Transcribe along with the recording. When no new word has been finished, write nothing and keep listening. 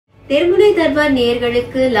திருமுனை தர்பார்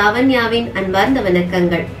நேயர்களுக்கு லாவண்யாவின் அன்பார்ந்த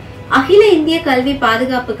வணக்கங்கள். அகில இந்திய கல்வி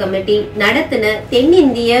பாதுகாப்பு கமிட்டி நடத்தின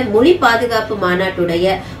தென்னிந்திய மொழி பாதுகாப்பு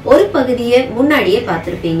மாநாட்டுடைய ஒரு பகுதியை முன்னாடியே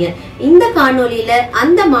பார்த்திருப்பீங்க. இந்த காணொலியில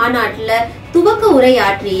அந்த மாநாட்டுல துவக்க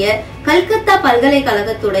உரையாற்றிய கழகத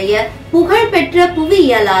பல்கலைக்கழகத்துடைய புகழ்பெற்ற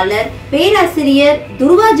புவியியலாளர் பேராசிரியர்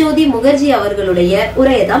துர்வா ஜோதி முகர்ஜி அவர்களுடைய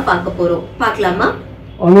உரையை தான் பார்க்க போறோம். பார்க்கலாமா?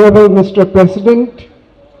 Honorable Mr. President,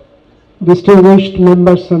 distinguished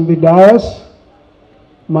members on the dais,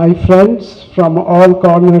 my friends from all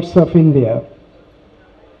corners of India.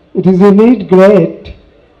 It is indeed great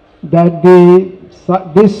that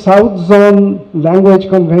this South Zone Language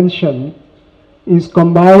Convention is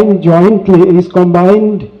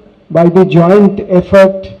combined by the joint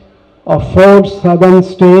effort of 4 southern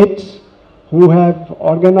states who have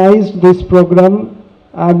organized this program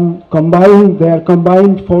and their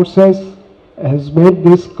combined forces has made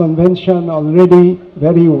this convention already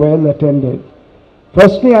very well attended.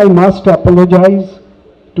 Firstly, I must apologize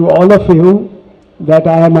to all of you that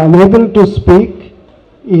I am unable to speak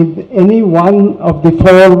in any one of the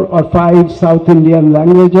 4 or 5 South Indian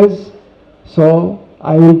languages, so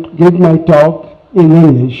I will give my talk in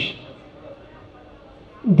English.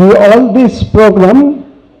 All this program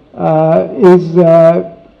is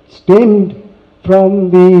stemmed from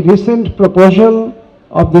the recent proposal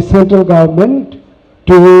of the central government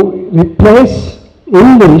to replace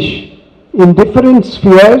English in different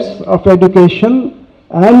spheres of education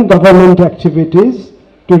and government activities,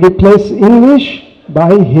 to replace English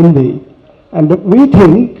by Hindi. And we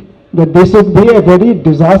think that this would be a very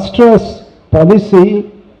disastrous policy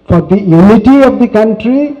for the unity of the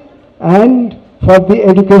country and for the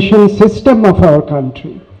education system of our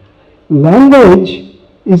country. Language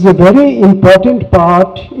is a very important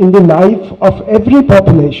part in the life of every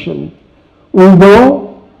population. We know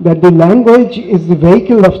that the language is the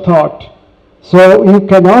vehicle of thought, so you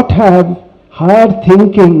cannot have higher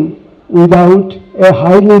thinking without a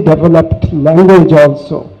highly developed language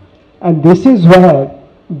also. And this is where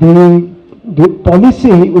the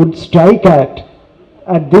policy would strike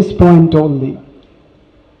at this point only.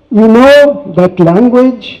 You know that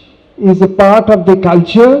language is a part of the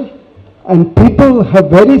culture, and people have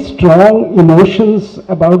very strong emotions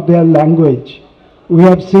about their language. We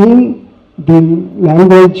have seen the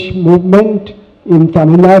language movement in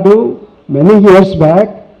Tamil Nadu many years back,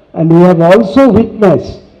 and we have also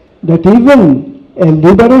witnessed that even a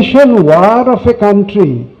liberation war of a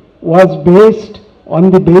country was based on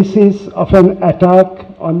the basis of an attack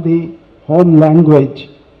on the home language,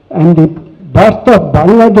 and the birth of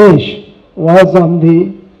Bangladesh was on the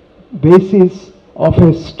basis of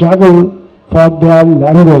a struggle for their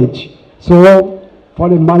language. So, for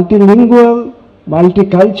a multilingual,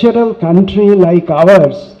 multicultural country like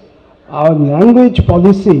ours, our language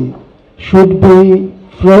policy should be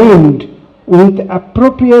framed with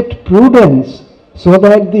appropriate prudence so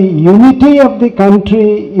that the unity of the country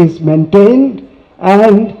is maintained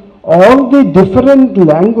and all the different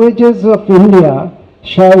languages of India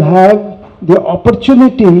shall have the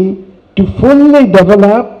opportunity to fully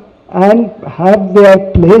develop and have their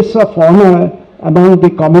place of honor among the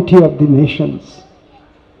committee of the nations.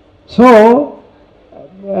 So,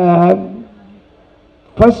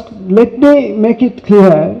 first let me make it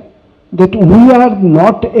clear that we are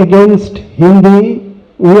not against Hindi,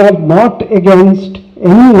 we are not against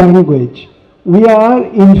any language. We are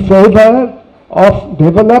in favor of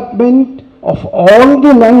development of all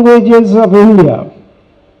the languages of India,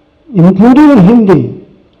 including Hindi.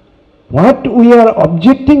 What we are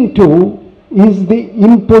objecting to is the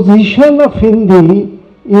imposition of Hindi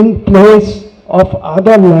in place of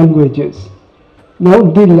other languages. Now,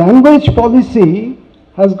 the language policy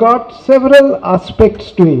has got several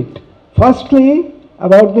aspects to it. Firstly,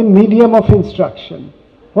 about the medium of instruction.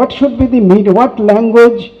 What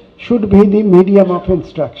language should be the medium of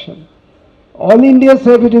instruction? All India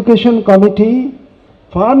Self-Education Committee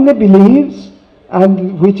firmly believes,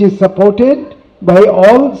 and which is supported by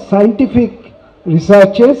all scientific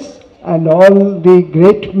researchers and all the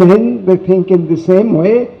great men, they think in the same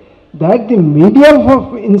way, that the medium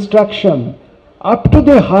of instruction up to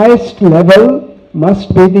the highest level must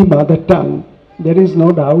be the mother tongue. There is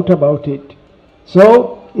no doubt about it. So,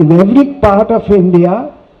 in every part of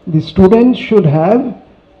India, the students should have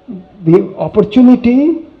the opportunity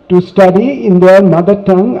to study in their mother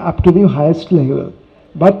tongue up to the highest level.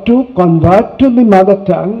 But to convert to the mother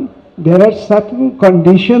tongue, there are certain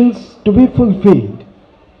conditions to be fulfilled.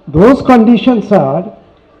 Those conditions are,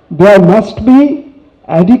 there must be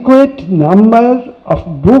adequate number of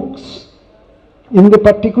books in the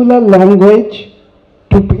particular language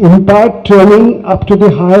to impart training up to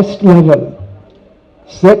the highest level.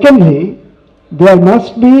 Secondly, there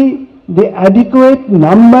must be the adequate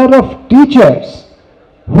number of teachers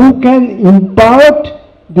who can impart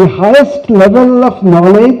the highest level of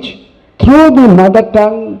knowledge through the mother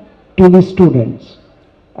tongue to the students.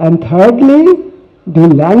 And thirdly, the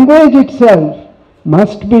language itself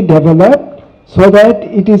must be developed so that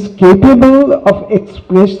it is capable of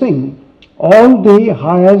expressing all the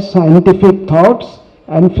higher scientific thoughts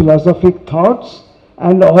and philosophic thoughts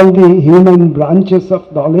and all the human branches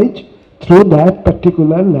of knowledge through that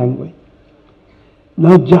particular language.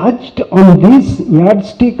 Now, judged on this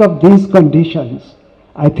yardstick of these conditions,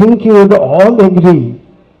 I think you would all agree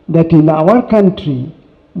that in our country,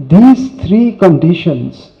 these three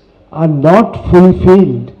conditions are not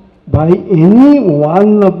fulfilled by any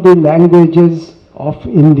one of the languages of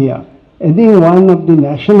India, any one of the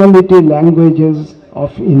nationality languages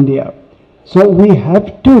of India. So we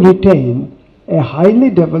have to retain a highly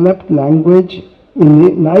developed language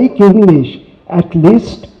like English, at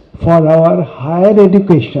least for our higher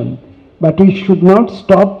education. But we should not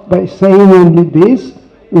stop by saying only this.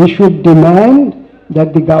 We should demand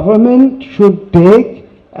that the government should take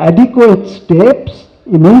adequate steps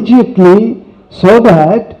immediately so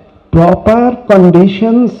that proper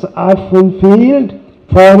conditions are fulfilled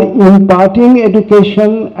for imparting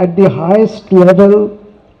education at the highest level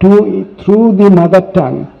through the mother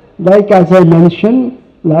tongue. Like as I mentioned,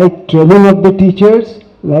 like training of the teachers,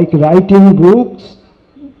 like writing books,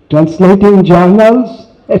 translating journals,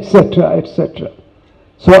 etc., etc.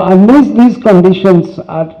 So unless these conditions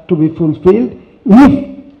are to be fulfilled,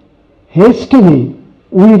 if hastily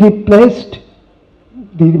we replaced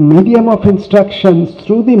the medium of instructions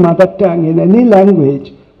through the mother tongue in any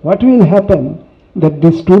language, what will happen? That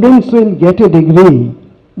the students will get a degree,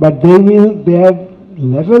 but their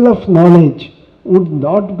level of knowledge would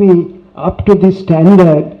not be up to the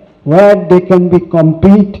standard where they can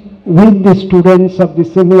compete with the students of the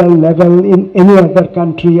similar level in any other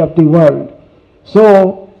country of the world.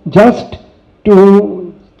 So just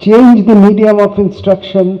to change the medium of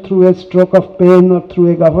instruction through a stroke of pen or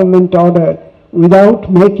through a government order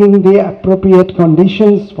without making the appropriate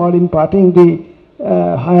conditions for imparting the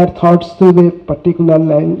higher thoughts through the particular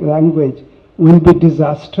language will be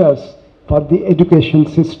disastrous for the education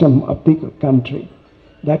system of the country.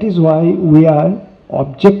 That is why we are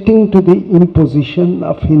objecting to the imposition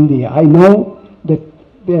of Hindi. I know that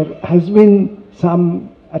there has been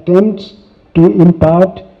some attempts to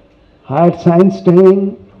impart higher science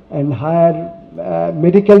training and higher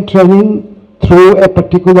medical training through a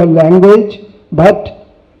particular language,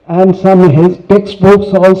 and some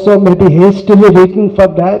textbooks also may be hastily written for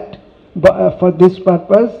that, for this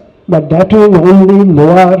purpose, but that will only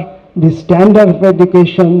lower the standard of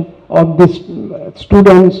education of the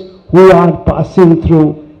students who are passing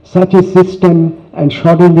through such a system and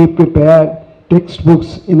shoddily prepared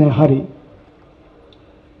textbooks in a hurry.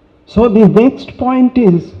 So the next point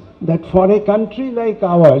is that for a country like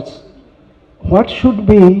ours, what should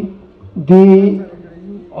be the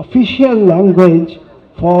official language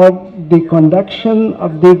for the conduction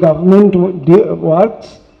of the government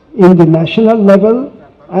works in the national level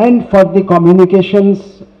and for the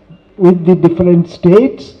communications with the different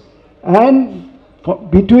states and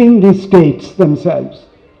between the states themselves.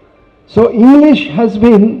 So English has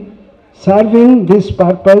been serving this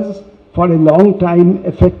purpose for a long time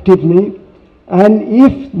effectively, and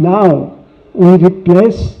if now we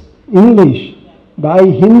replace English by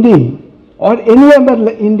Hindi or any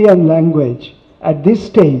other Indian language at this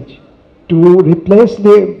stage to replace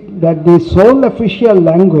the sole official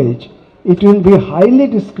language, it will be highly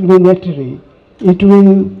discriminatory. It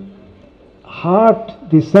will hurt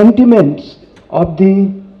the sentiments of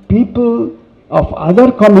the people of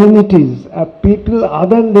other communities,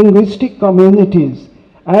 other linguistic communities,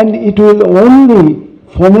 and it will only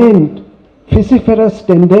foment vociferous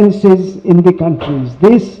tendencies in the countries.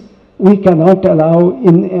 This we cannot allow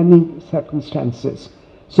in any circumstances.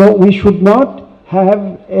 So we should not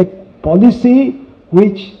have a policy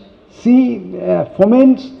which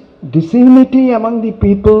foments disunity among the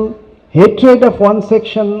people, hatred of one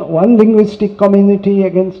section, one linguistic community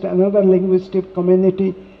against another linguistic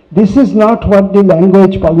community. This is not what the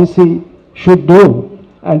language policy should do.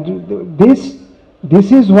 And this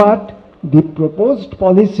is what the proposed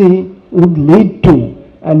policy would lead to.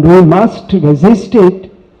 And we must resist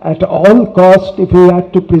it at all cost if we are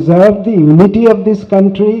to preserve the unity of this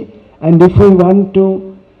country and if we want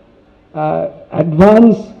to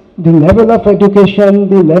advance the level of education,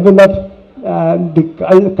 the level of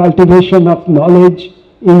the cultivation of knowledge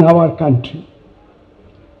in our country.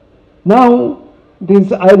 Now,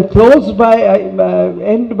 this, I'll close by,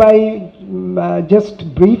 end by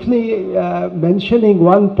just briefly mentioning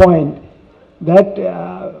one point, that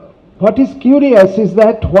what is curious is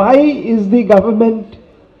that why is the government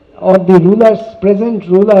or the rulers, present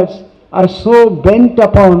rulers, are so bent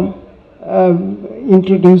upon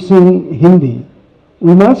introducing Hindi.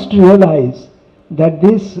 We must realize that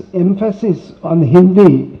this emphasis on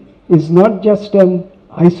Hindi is not just an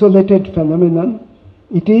isolated phenomenon,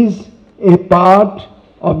 it is a part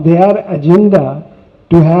of their agenda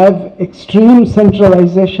to have extreme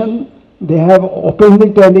centralization. They have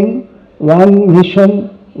openly telling one nation,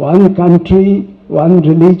 one country, one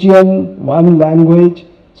religion, one language.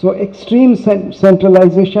 So extreme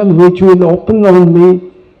centralization, which will open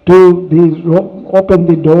only to open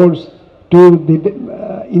the doors to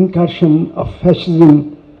the incursion of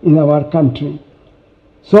fascism in our country.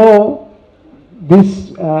 So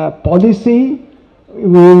this policy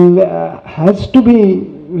has to be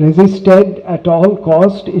resisted at all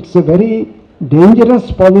cost. It's a very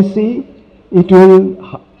dangerous policy. It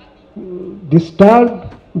will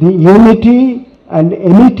disturb the unity and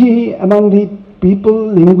amity among the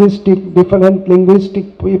people, different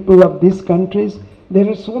linguistic people of these countries. There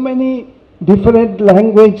are so many different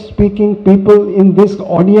language speaking people in this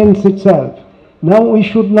audience itself. Now we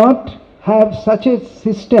should not have such a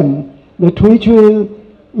system that which will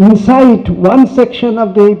incite one section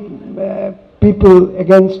of the people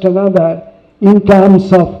against another in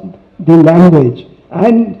terms of the language.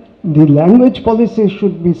 And the language policy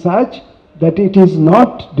should be such that it is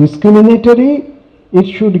not discriminatory. It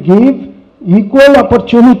should give equal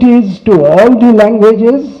opportunities to all the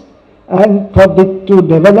languages and for it to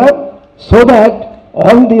develop, so that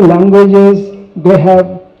all the languages, they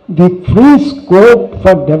have the free scope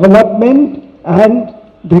for development, and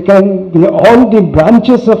all the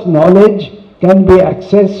branches of knowledge can be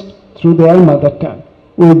accessed through their mother tongue.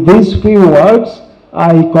 With these few words,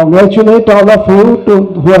 I congratulate all of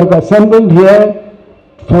you who have assembled here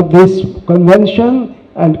for this convention,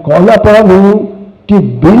 and call upon you to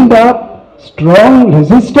build up strong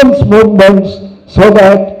resistance movements so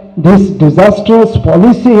that this disastrous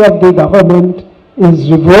policy of the government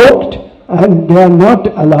is revoked and they are not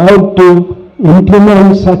allowed to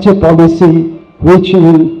implement such a policy which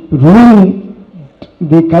will ruin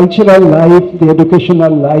the cultural life, the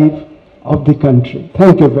educational life of the country.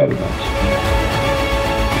 Thank you very much.